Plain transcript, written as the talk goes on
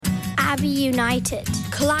Abbey United,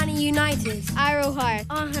 Killarney United, Arrow Heart,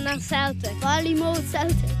 Ohana Celtic, Ballymote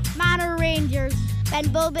Celtic, Manor Rangers,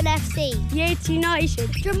 Benbulben FC, Yates United,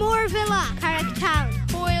 Dromore Villa,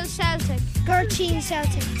 Carricktown, Boyle Celtic, Gurteen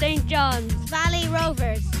Celtic, St John's, Valley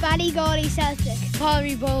Rovers, Ballygawley Celtic,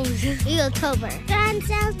 Palmy Bows, Eel Tober, Grand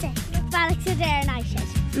Celtic, Ballochadare United,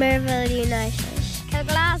 Merville United,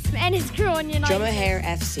 Kilglass, Enniscrone United, Dromahare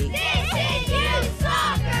FC. This is Youth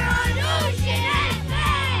Soccer on Ocean FM.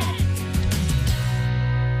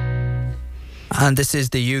 And this is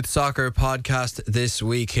the Youth Soccer Podcast this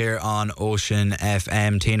week here on Ocean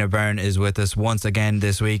FM. Tina Beirne is with us once again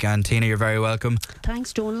this week. And Tina, you're very welcome.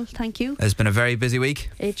 Thanks, Dónal. Thank you. It's been a very busy week.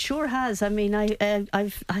 It sure has. I mean, I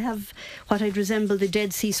have what I'd resemble the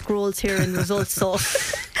Dead Sea Scrolls here in results. So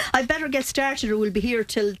I better get started, or we'll be here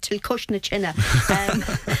till Cushna Chinna.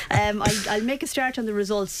 I'll make a start on the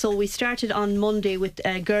results. So we started on Monday with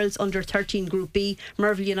girls under 13 Group B,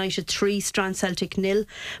 Merville United 3, Strand Celtic 0.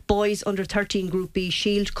 Boys under 13 Group B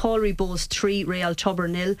Shield, Calry Bows 3, Real Tubber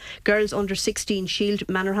 0. Girls under 16 Shield,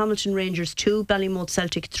 Manor Hamilton Rangers 2, Ballymote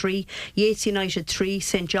Celtic 3, Yates United 3,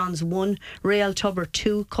 St John's 1, Real Tubber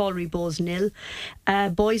 2, Calry Bows 0.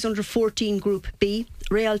 Boys under 14 Group B,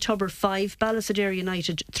 Real Tubber 5, Ballochadare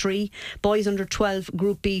United 3. Boys under 12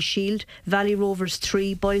 Group B Shield, Valley Rovers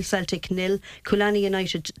 3, Boyle Celtic 0, Killarney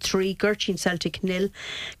United 3, Gurteen Celtic 0.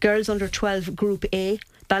 Girls under 12 Group A,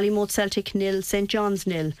 Ballymote Celtic 0, St John's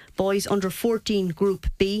 0. Boys under 14 Group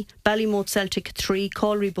B, Ballymote Celtic 3,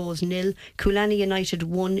 Calry Bows 0, Killarney United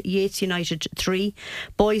 1, Yates United 3.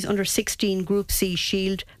 Boys under 16 Group C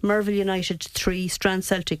Shield, Merville United 3, Strand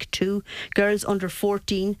Celtic 2. Girls under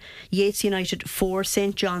 14, Yates United 4,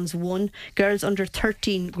 St John's 1. Girls under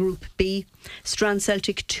 13 Group B, Strand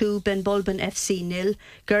Celtic 2, Benbulben FC 0.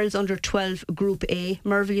 Girls under 12 Group A,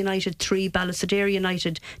 Merville United 3, Ballochadare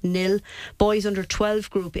United 0. Boys under 12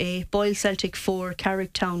 Group A, Boyle Celtic 4,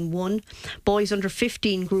 Carricktown 1. Boys under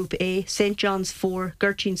 15 Group A, St John's 4,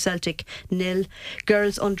 Gurteen Celtic 0.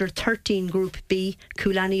 Girls under 13 Group B,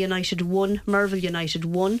 Killarney United 1, Merville United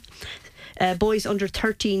 1. Boys under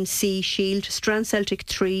 13 C Shield, Strand Celtic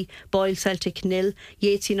 3, Boyle Celtic 0,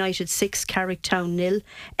 Yates United 6, Carricktown 0.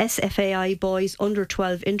 SFAI Boys under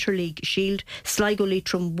 12 Interleague Shield, Sligo and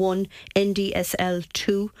Leitrim 1, NDSL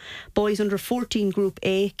 2. Boys under 14 Group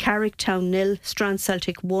A, Carricktown 0, Strand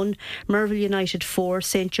Celtic 1, Merville United 4,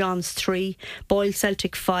 St John's 3, Boyle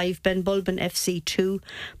Celtic 5, Benbulben FC 2.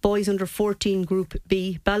 Boys under 14 Group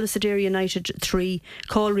B, Ballochadare United 3,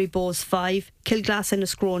 Calry Bows 5, Kilglass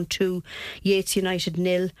Enniscrone 2, Yates United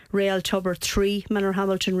 0, Real Tubber 3, Manor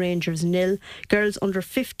Hamilton Rangers 0. Girls under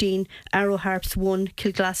 15, Arrow Harps 1,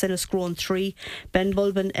 Kilglass Enniscrone 3,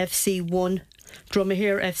 Benbulben FC 1,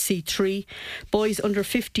 Dromahare FC 3. Boys under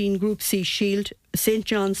 15 Group C Shield, St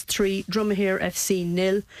John's 3, Dromahare FC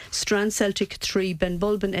 0, Strand Celtic 3,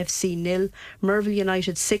 Benbulben FC 0, Merville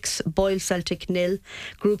United 6, Boyle Celtic 0.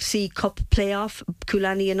 Group C Cup Playoff,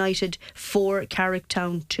 Killarney United 4,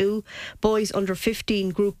 Carricktown 2. Boys under 15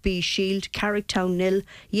 Group B Shield, Carricktown 0,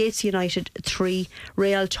 Yates United 3,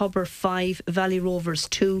 Real Tubber 5, Valley Rovers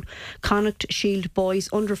 2. Connacht Shield Boys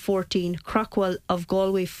under 14, Crockwell of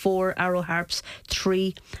Galway 4, Arrow Harps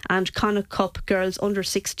 3. And Connacht Cup Girls under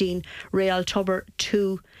 16, Real Tubber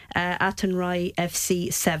 2, Athenry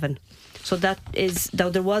FC 7. So that is, now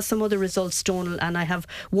there was some other results, Dónal, and I have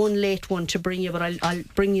one late one to bring you, but I'll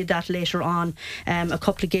bring you that later on. A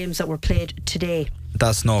couple of games that were played today.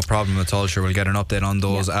 That's no problem at all. Sure, we'll get an update on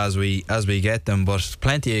those as we get them. But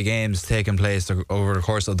plenty of games taking place over the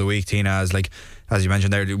course of the week, Tina. As you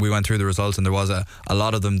mentioned there, we went through the results and there was a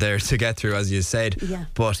lot of them there to get through, as you said. Yeah.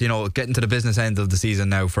 But, getting to the business end of the season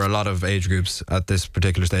now for a lot of age groups at this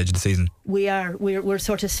particular stage of the season. We're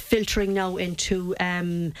sort of filtering now into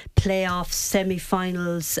playoffs,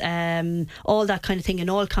 semi-finals, all that kind of thing in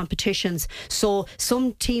all competitions. So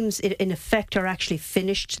some teams in effect are actually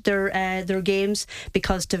finished their games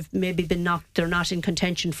because they've maybe been knocked, they're not in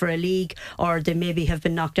contention for a league, or they maybe have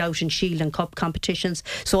been knocked out in Shield and Cup competitions.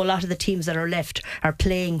 So a lot of the teams that are left are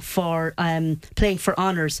playing for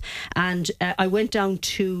honours. And I went down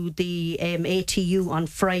to the ATU on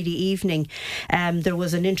Friday evening. There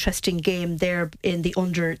was an interesting game there in the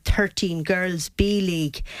under 13 girls B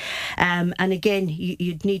League, and again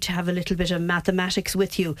you'd need to have a little bit of mathematics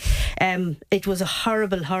with you. It was a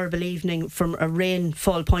horrible evening from a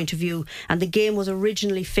rainfall point of view, and the game was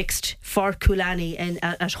originally fixed for Coolani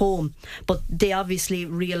at home, but they obviously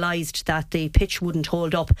realised that the pitch wouldn't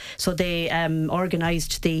hold up, so they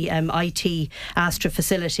organised the IT Astra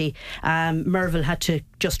facility. Merville had to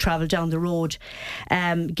just travel down the road.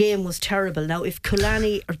 Game was terrible. Now, if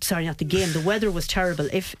Coolani, the weather was terrible.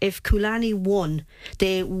 If Coolani won,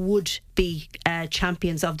 they would be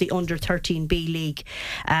champions of the under 13B league,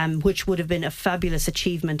 which would have been a fabulous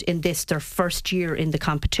achievement in their first year in the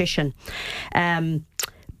competition.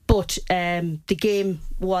 But the game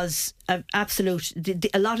was absolute.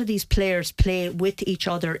 A lot of these players play with each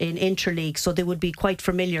other in interleague, so they would be quite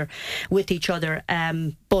familiar with each other.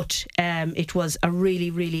 But it was a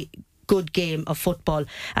really, really good game of football.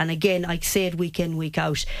 And again, I say it week in, week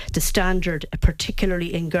out, the standard,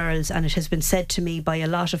 particularly in girls, and it has been said to me by a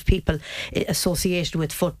lot of people associated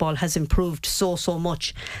with football, has improved so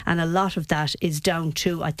much. And a lot of that is down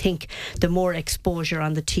to, I think, the more exposure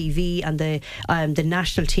on the TV and the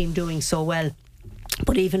national team doing so well.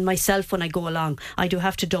 But even myself, when I go along, I do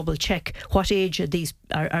have to double check what age are these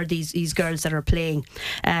girls that are playing.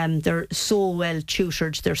 They're so well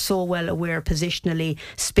tutored, they're so well aware positionally,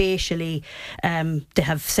 spatially, they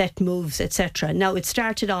have set moves, etc. Now, it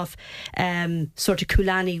started off sort of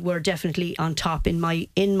Coolani were definitely on top in my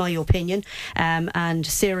opinion, and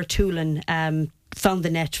Sarah Toolan found the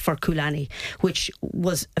net for Coolani, which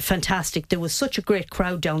was fantastic. There was such a great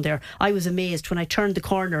crowd down there. I was amazed when I turned the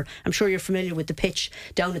corner. I'm sure you're familiar with the pitch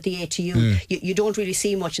down at the ATU. You don't really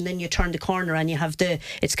see much, and then you turn the corner and you have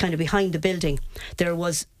it's kind of behind the building. There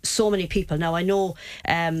was so many people. Now, I know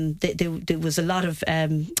there was a lot of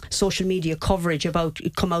social media coverage about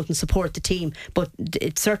come out and support the team, but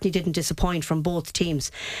it certainly didn't disappoint from both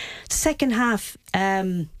teams. Second half,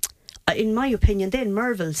 in my opinion, then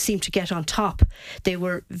Merville seemed to get on top. They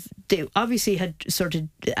obviously had sort of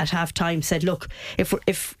at half time said, look,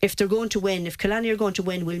 if they're going to win, if Coolani are going to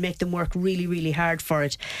win, we'll make them work really, really hard for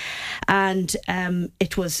it. And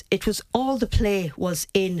it was all the play was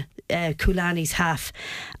in Coolani's half.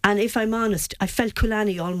 And if I'm honest, I felt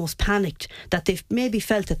Coolani almost panicked that they maybe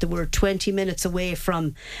felt that they were 20 minutes away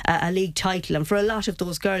from a league title, and for a lot of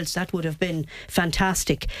those girls that would have been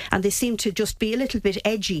fantastic. And they seemed to just be a little bit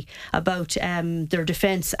edgy about their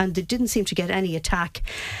defence, and they didn't seem to get any attack.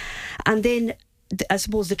 And then I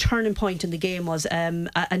suppose the turning point in the game was an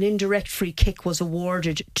indirect free kick was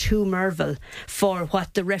awarded to Merville for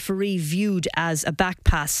what the referee viewed as a back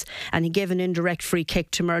pass, and he gave an indirect free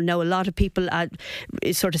kick to Merville. Now, a lot of people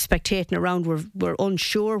sort of spectating around were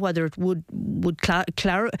unsure whether it would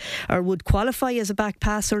qualify as a back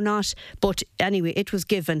pass or not, but anyway, it was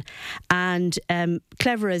given. And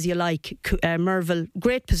clever as you like, Merville,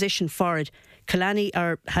 great position for it. Coolani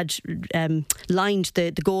had lined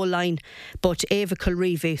the goal line, but Eva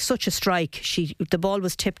Culreevy, such a strike. The ball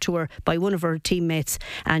was tipped to her by one of her teammates,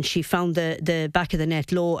 and she found the back of the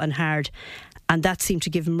net low and hard. And that seemed to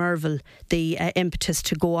give Merville the impetus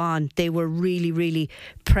to go on. They were really, really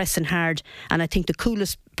pressing hard. And I think the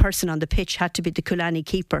coolest person on the pitch had to be the Coolani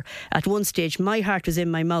keeper. At one stage, my heart was in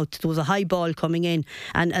my mouth. There was a high ball coming in,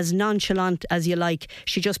 and as nonchalant as you like,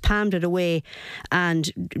 she just palmed it away and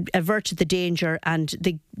averted the danger. And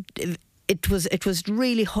it was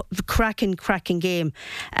really cracking game.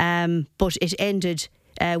 But it ended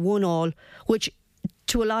 1-1, which,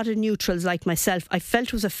 to a lot of neutrals like myself, I felt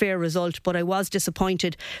it was a fair result, but I was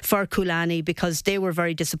disappointed for Coolani because they were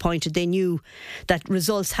very disappointed. They knew that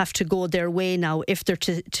results have to go their way now if they're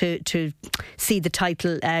to see the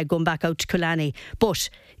title going back out to Coolani. But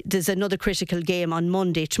there's another critical game on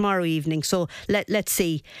Monday, tomorrow evening, so let's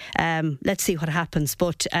see what happens.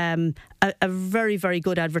 But a very, very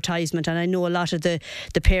good advertisement, and I know a lot of the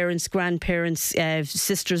parents, grandparents,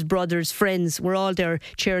 sisters, brothers, friends were all there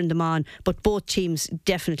cheering them on. But both teams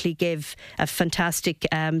definitely gave a fantastic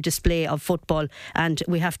display of football, and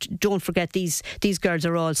we have to don't forget these girls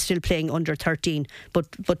are all still playing under 13,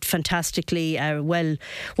 but fantastically well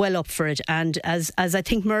up for it. And as I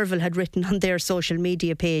think Merville had written on their social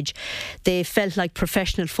media page, they felt like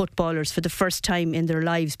professional footballers for the first time in their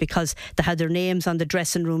lives because they had their names on the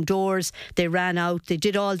dressing room doors. They ran out, they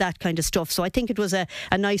did all that kind of stuff. So I think it was a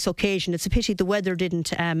nice occasion. It's a pity the weather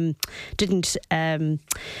didn't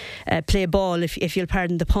play ball, if you'll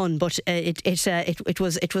pardon the pun, but it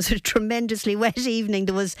was a tremendously wet evening.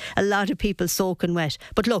 There was a lot of people soaking wet.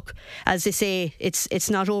 But look, as they say, it's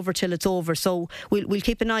not over till it's over. So we'll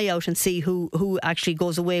keep an eye out and see who actually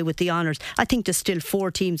goes away with the honours. I think there's still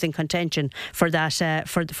 4 teams in contention for that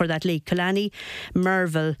for that league. Coolani,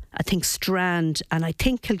 Merville, I think Strand, and I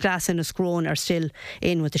think Kilglass and Scrone are still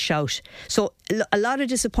in with the shout. So a lot of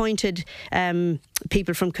disappointed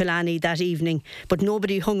people from Coolani that evening, but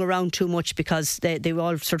nobody hung around too much because they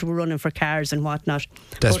all sort of were running for cars and whatnot.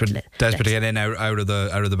 Desperate to get in out of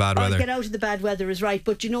the bad weather. Get out of the bad weather is right,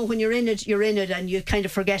 but when you're in it, you're in it, and you kind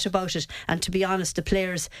of forget about it. And to be honest, the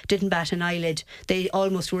players didn't bat an eyelid. They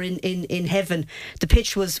almost were in heaven. The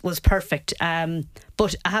pitch was perfect.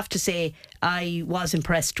 But I have to say, I was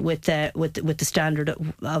impressed with the standard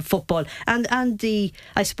of football and the,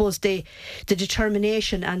 I suppose, the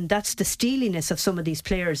determination, and that's the steeliness of some of these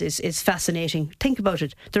players is fascinating. Think about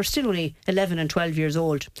it; they're still only 11 and 12 years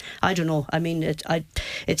old. I don't know. I mean,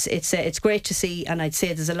 it's great to see, and I'd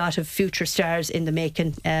say there's a lot of future stars in the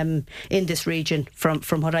making in this region from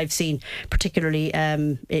what I've seen, particularly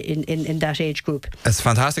in that age group. It's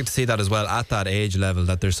fantastic to see that as well at that age level,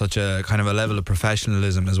 that there's such a kind of a level of professionalism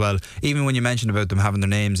as well. Even when you mentioned about them having their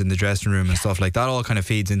names in the dressing room and stuff like that, all kind of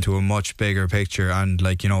feeds into a much bigger picture, and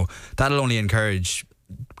that'll only encourage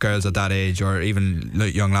girls at that age, or even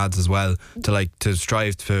young lads as well, to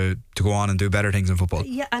strive to go on and do better things in football.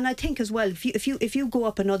 Yeah, and I think as well, if you go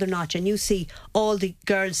up another notch and you see all the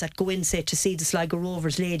girls that go in, say, to see the Sligo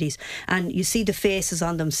Rovers ladies, and you see the faces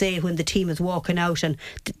on them, say, when the team is walking out, and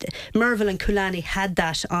Merville and Coolani had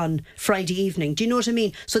that on Friday evening. Do you know what I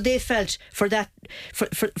mean? So they felt for that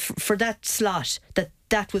slot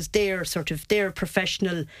that was their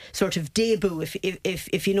professional sort of debut,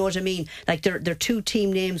 if you know what I mean. Like their two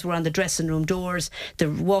team names were on the dressing room doors. They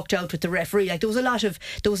walked out with the referee. Like there was a lot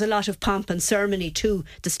of pomp and ceremony to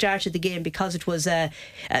the start of the game because it was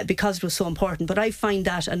so important. But I find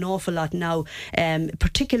that an awful lot now,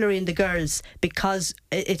 particularly in the girls, because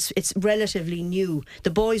it's relatively new.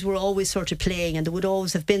 The boys were always sort of playing, and there would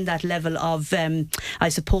always have been that level of I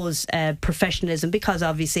suppose professionalism, because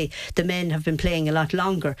obviously the men have been playing a lot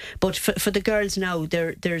longer. But for the girls now,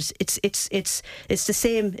 it's the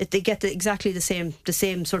same. They get exactly the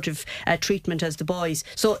same sort of treatment as the boys.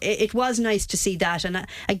 So it was nice to see that. And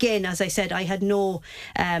again, as I said, I had no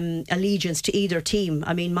allegiance to either team.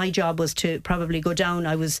 I mean, my job was to probably go down.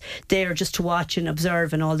 I was there just to watch and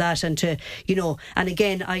observe and all that, and to And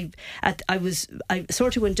again, I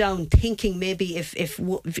sort of went down thinking maybe if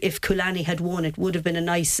Coolani had won, it would have been a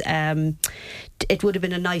nice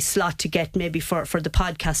slot to get maybe for the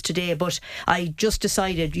podcast today. But I just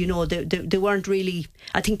decided, they weren't really.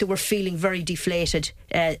 I think they were feeling very deflated.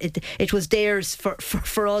 It was theirs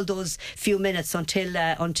for all those few minutes until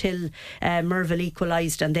Merville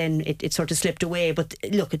equalised, and then it sort of slipped away. But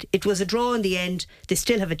look, it was a draw in the end. They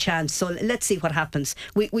still have a chance, so let's see what happens.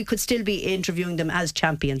 We could still be interviewing them as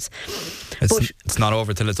champions. It's not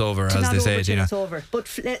over till it's over, as they say. It's over. But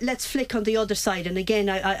let's flick on the other side. And again,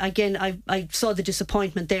 I saw the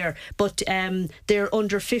disappointment there. But their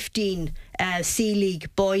under 15 C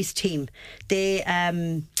League boys team, they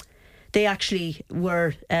actually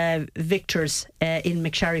were victors in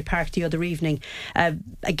McSharry Park the other evening.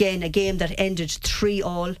 Again, a game that ended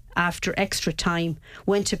 3-3 after extra time,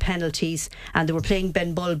 went to penalties, and they were playing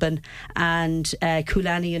Ben Bulben, and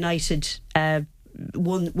Coolani United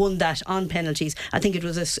won that on penalties. I think it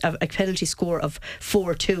was a penalty score of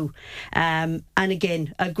 4-2. And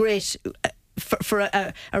again, a great... For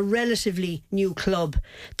a relatively new club,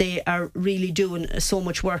 they are really doing so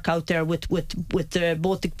much work out there with both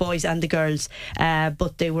the boys and the girls.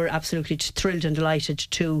 But they were absolutely thrilled and delighted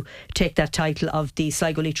to take that title of the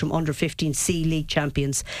Sligo Leitrim Under 15 C League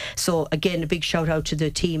champions. So again, a big shout out to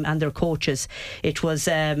the team and their coaches. It was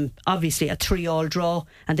obviously a 3-3 draw,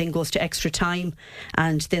 and then goes to extra time,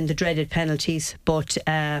 and then the dreaded penalties. But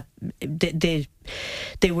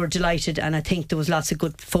they were delighted, and I think there was lots of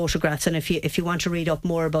good photographs. And if you want to read up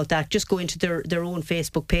more about that, just go into their own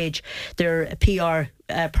Facebook page. Their PR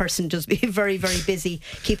person does be very, very busy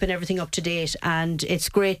keeping everything up to date, and it's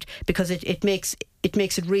great because it makes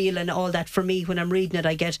it real and all that. For me, when I'm reading it,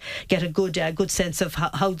 I get a good sense of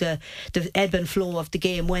how the ebb and flow of the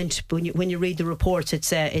game went. When you read the reports,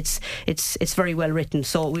 it's very well written.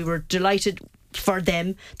 So we were delighted for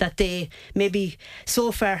them that they maybe so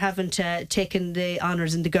far haven't taken the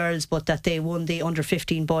honours in the girls, but that they won the under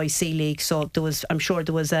 15 boys C League. So I'm sure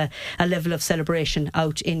there was a level of celebration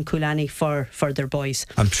out in Coolani for their boys.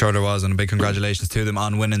 I'm sure there was, and a big congratulations to them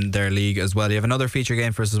on winning their league as well. You have another feature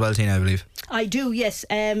game for us as well, Tina, I believe. I do, yes.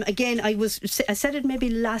 Again, I said it maybe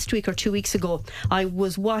last week or 2 weeks ago. I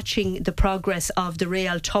was watching the progress of the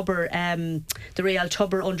Real Tubber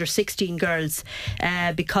under 16 girls,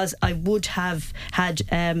 because I would have have had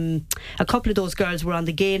a couple of those girls were on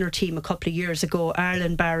the Gaynor team a couple of years ago,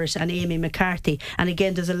 Arlen Barrett and Amy McCarthy, and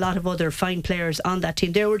again there's a lot of other fine players on that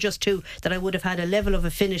team. There were just two that I would have had a level of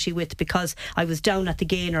affinity with because I was down at the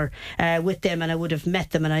Gaynor with them and I would have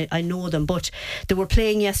met them and I know them, but they were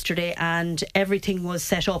playing yesterday and everything was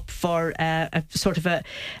set up for a sort of a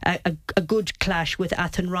good clash with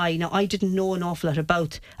Athenry. Now I didn't know an awful lot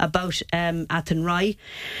about Athenry.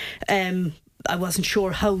 I wasn't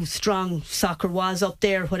sure how strong soccer was up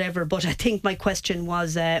there, whatever, but I think my question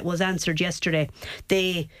was answered yesterday.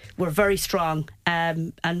 They were very strong,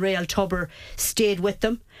 and Real Tubber stayed with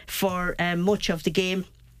them for much of the game.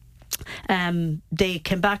 They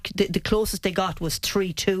came back, the closest they got was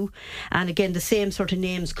 3-2, and again the same sort of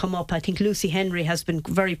names come up. I think Lucy Henry has been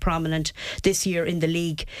very prominent this year in the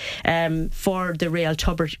league for the Real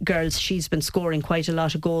Tubber girls. She's been scoring quite a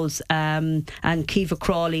lot of goals, and Kiva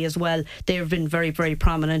Crawley as well. They've been very, very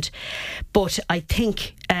prominent, but I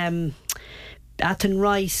think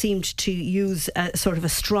Athenry seemed to use a sort of a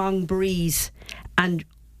strong breeze, and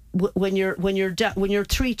when you're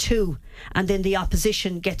 3-2 and then the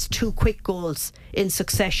opposition gets two quick goals in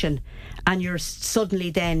succession and you're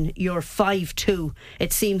 5-2,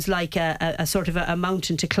 it seems like a sort of a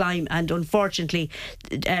mountain to climb, and unfortunately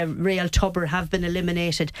Real Tubber have been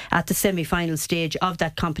eliminated at the semi-final stage of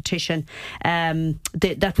that competition.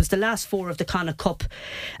 That was the last four of the Connacht Cup,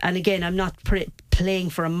 and again I'm not playing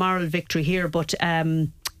for a moral victory here, but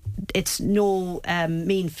it's no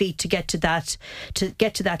mean feat to get to that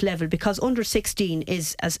level, because under 16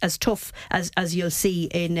 is as tough as you'll see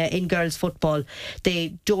in girls football.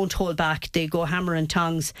 They don't hold back, they go hammer and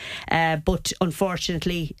tongs, but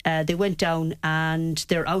unfortunately they went down and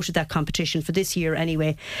they're out of that competition for this year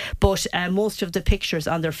anyway. But most of the pictures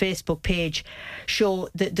on their Facebook page show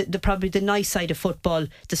the probably the nice side of football,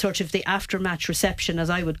 the sort of the after-match reception, as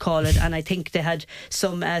I would call it, and I think they had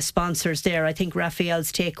some sponsors there. I think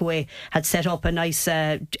Raphael's Takeaway had set up a nice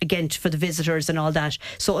again for the visitors and all that.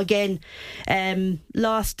 So again,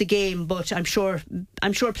 lost the game, but I'm sure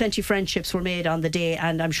plenty of friendships were made on the day,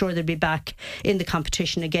 and I'm sure they'll be back in the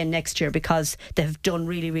competition again next year, because they've done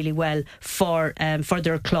really, really well for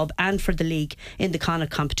their club and for the league in the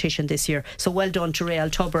Connacht competition this year. So well done to Real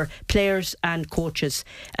Tubber players and coaches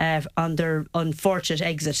on their unfortunate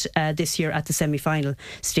exit this year at the semi-final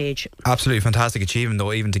stage. Absolutely fantastic achievement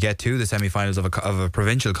though, even to get to the semi-finals of a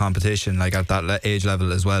provincial competition like at that age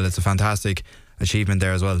level as well. It's a fantastic achievement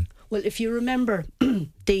there as well. Well, if you remember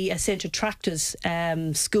the St. Attractus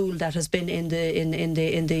school that has been in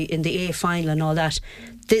the A final and all that,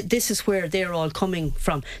 this is where they're all coming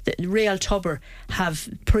from. The Real Tubber have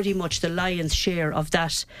pretty much the lion's share of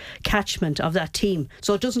that catchment of that team.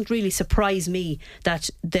 So it doesn't really surprise me that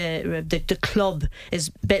the club is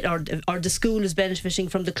or the school is benefiting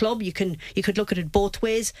from the club. You could look at it both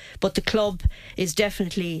ways, but the club is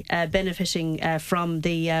definitely benefiting from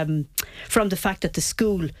the fact that the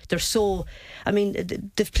school,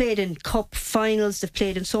 they've played in cup finals, they've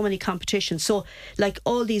played in so many competitions. So like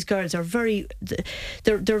all these girls are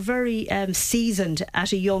they're very seasoned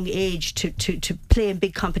at a young age to play in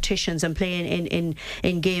big competitions and playing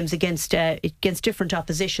in games against different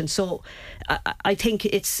opposition. So I think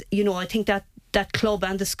it's, I think that club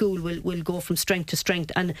and the school will go from strength to strength,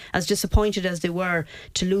 and as disappointed as they were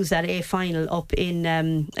to lose that A final up in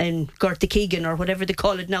Gorty Keegan or whatever they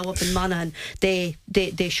call it now up in Monaghan, they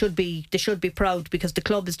should be proud, because the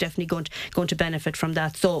club is definitely going to benefit from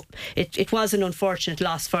that. So it was an unfortunate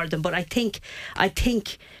loss for them, but I think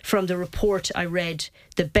from the report I read,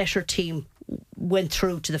 the better team went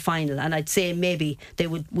through to the final, and I'd say maybe they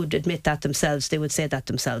would admit that themselves. They would say that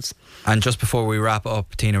themselves. And just before we wrap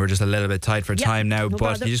up, Tina, we're just a little bit tight for time now, but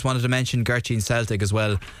bother. You just wanted to mention Gertrude Celtic as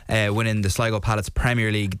well, winning the Sligo Palace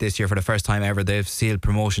Premier League this year for the first time ever. They've sealed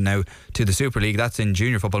promotion now to the Super League. That's in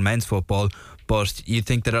junior football, men's football. But you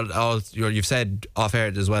think that you've said off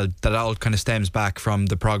air as well, that it all kind of stems back from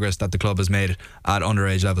the progress that the club has made at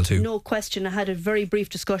underage level too? No question. I had a very brief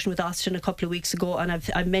discussion with Austin a couple of weeks ago, and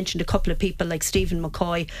I've mentioned a couple of people like Stephen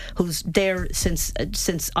McCoy, who's there since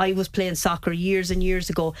I was playing soccer years and years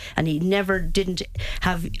ago, and he didn't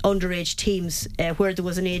have underage teams where there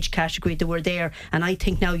was an age category. They were there, and I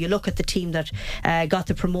think now you look at the team that got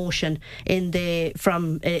the promotion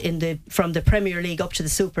from the Premier League up to the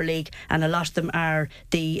Super League, and a lot of them them are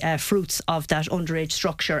the fruits of that underage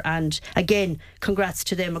structure. And again, congrats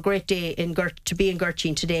to them. A great day to be in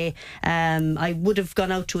Gertrude today. I would have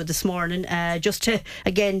gone out to it this morning just to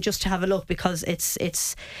have a look, because it's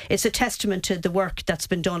a testament to the work that's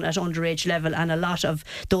been done at underage level, and a lot of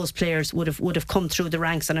those players would have come through the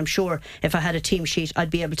ranks, and I'm sure if I had a team sheet I'd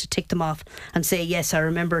be able to tick them off and say yes, I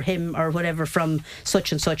remember him or whatever from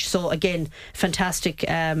such and such. So again, fantastic,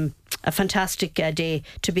 a fantastic day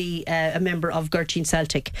to be a member of Gertrude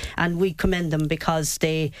Celtic, and we commend them because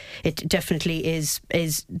it definitely is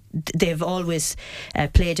they've always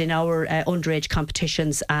played in our underage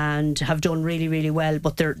competitions and have done really, really well,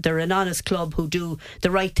 but they're an honest club who do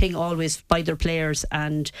the right thing always by their players,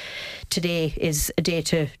 and today is a day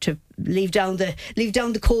to leave down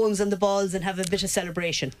the cones and the balls and have a bit of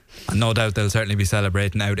celebration. And no doubt they'll certainly be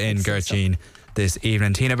celebrating out in Gertrude this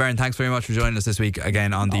evening. Tina Beirne, thanks very much for joining us this week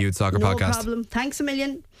again on the Youth Soccer Podcast. No problem. Thanks a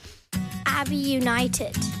million. Abbey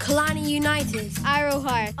United, Killarney United, Arrow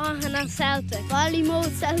Heart, Ohana Celtic. Ballymote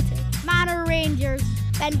Celtic, Manor Rangers.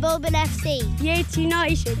 Benbulben FC. Yates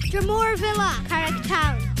United, Dromore Villa. Carrick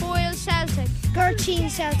Town. Boyle Celtic, Gertrude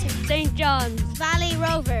Celtic. St John's, Valley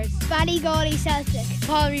Rovers. Ballygawley Celtic.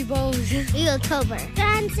 Palmy Bows, Eel Culver.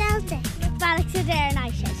 Grand Celtic. Ballyclare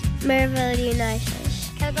United. Merville United,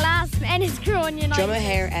 Kilglass, Enniscrone United.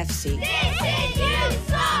 Dromahare FC. This is Youth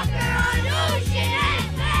Soccer on Ocean